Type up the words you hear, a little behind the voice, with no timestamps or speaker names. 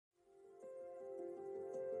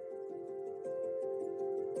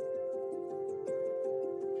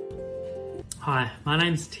Hi, my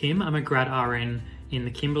name's Tim. I'm a grad RN in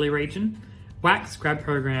the Kimberley region. WAC's grad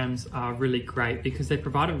programs are really great because they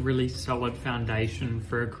provide a really solid foundation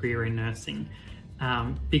for a career in nursing,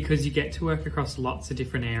 because you get to work across lots of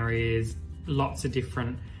different areas, lots of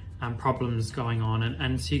different problems going on,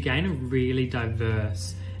 and so you gain a really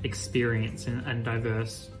diverse experience and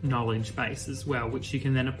diverse knowledge base as well, which you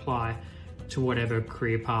can then apply to whatever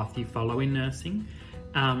career path you follow in nursing.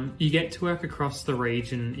 You get to work across the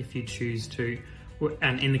region if you choose to,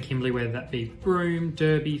 and in the Kimberley, whether that be Broome,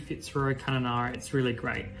 Derby, Fitzroy, Kununurra, it's really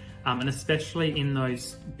great. And especially in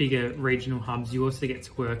those bigger regional hubs, you also get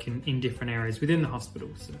to work in different areas within the hospital.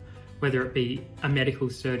 So whether it be a medical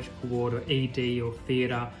surgical ward or ED or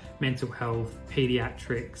theatre, mental health,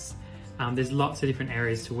 paediatrics, there's lots of different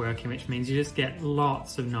areas to work in, which means you just get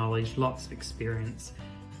lots of knowledge, lots of experience.